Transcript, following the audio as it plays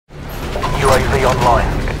UAV online.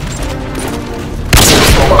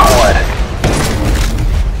 Acquired.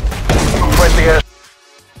 Friendly air.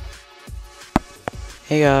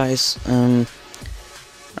 Hey guys, I'm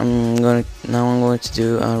going to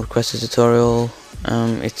do a requested tutorial.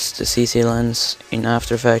 It's the CC lens in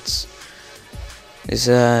After Effects. It's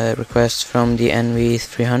a request from the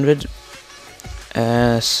NV300.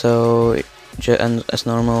 And as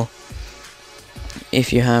normal,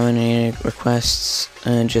 if you have any requests,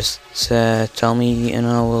 just tell me and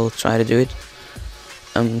I will try to do it.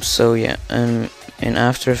 In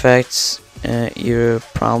After Effects, you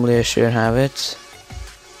probably should have it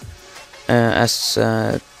as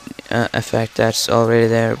effect that's already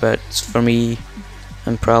there, but for me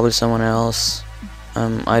and probably someone else,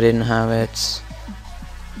 I didn't have it.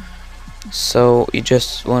 So you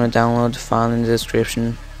just want to download the file in the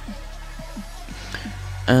description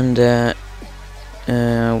and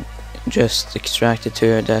just extract it to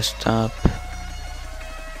your desktop,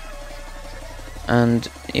 and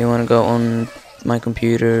you want to go on my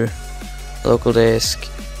computer, local disk,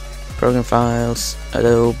 Programfiles,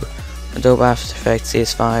 Adobe After Effects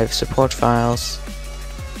CS5, support files,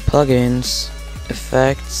 plugins,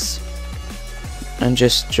 effects, and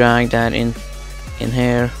just drag that in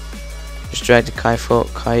here. Just drag the Kai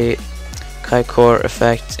Core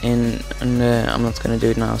effect in, and I'm not gonna do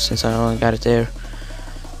it now since I already got it there.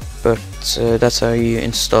 But that's how you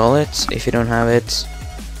install it if you don't have it.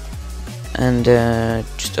 And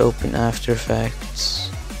just open After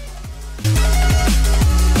Effects.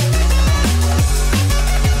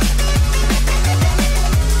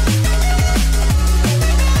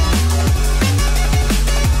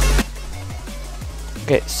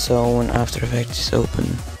 Okay, so when After Effects is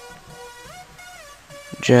open,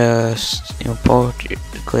 just import the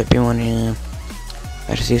clip you want to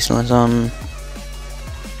add the CC lens on,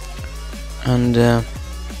 and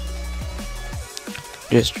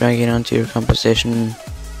just drag it onto your composition.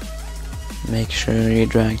 Make sure you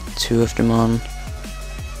drag 2 of them on,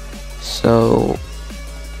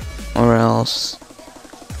 or else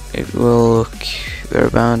it will look very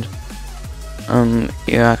bad.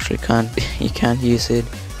 You actually can't use it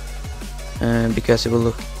because it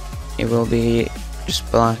will be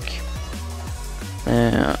just black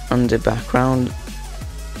on the background,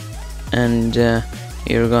 and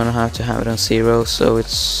you're gonna have to have it on 0, so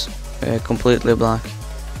it's completely black,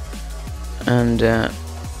 and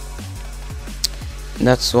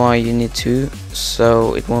that's why you need 2,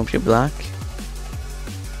 so it won't be black.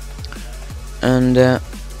 And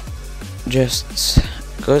just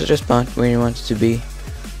go to the spot where you want it to be,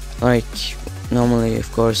 like normally,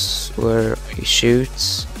 of course, where he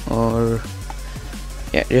shoots, or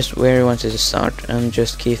just where you want it to start, and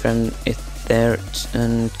just keyframe it there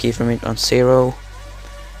and keyframe it on 0,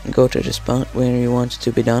 and go to the spot where you want it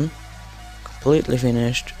to be done, completely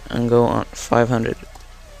finished, and go on 500.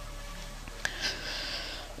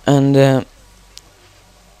 And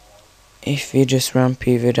if you just run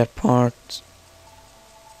preview that part,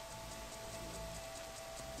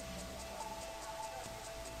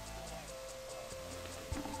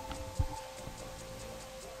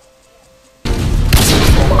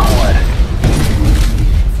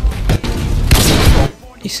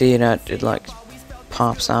 you see that it like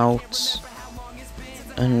pops out.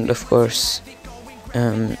 And of course,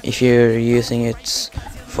 if you're using it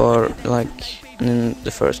for like in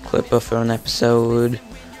the first clip of an episode,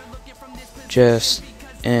 just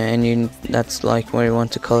that's like where you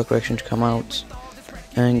want the color correction to come out,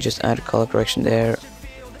 and just add a color correction there.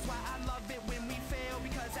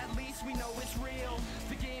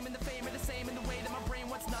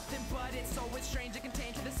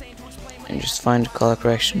 And just find the color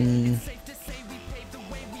correction.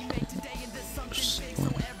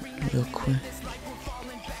 Real quick.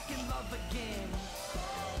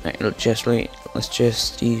 Right, let's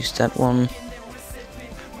just use that one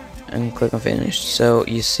and click on finish. So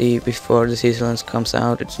you see, before the CC lens comes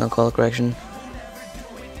out, it's no color correction,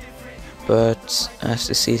 but as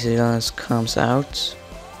the CC lens comes out,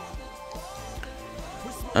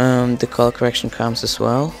 the color correction comes as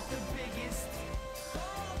well.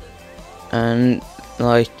 And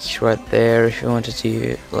like right there, if you wanted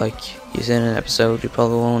to like use it in an episode, you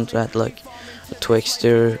probably won't add like a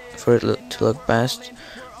twixter for it to look best.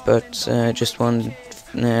 But just one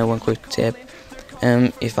quick tip: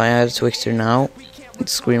 if I add a twixter now, the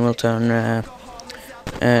screen will turn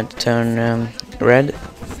red.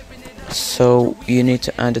 So you need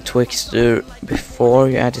to add a twixter before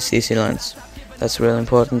you add the CC lens. That's really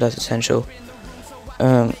important. That's essential.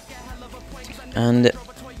 And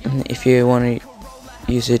if you want to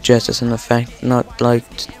use it just as an effect, not like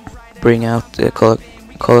bring out the color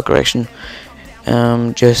correction,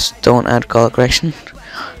 Just don't add color correction,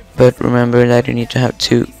 but remember that you need to have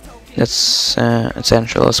two. That's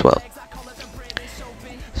essential as well.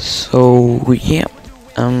 So yeah,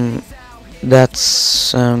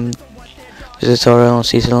 that's the tutorial on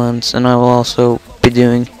CC lens, and I will also be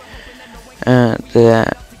doing the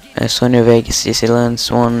Sony Vegas CC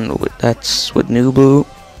lens one that's with New Blue,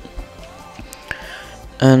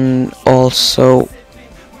 and also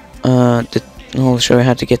I'll show you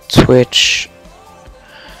how to get Twitch,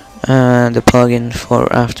 the plugin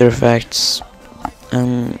for After Effects,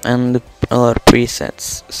 and a lot of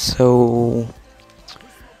presets. So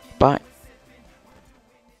bye.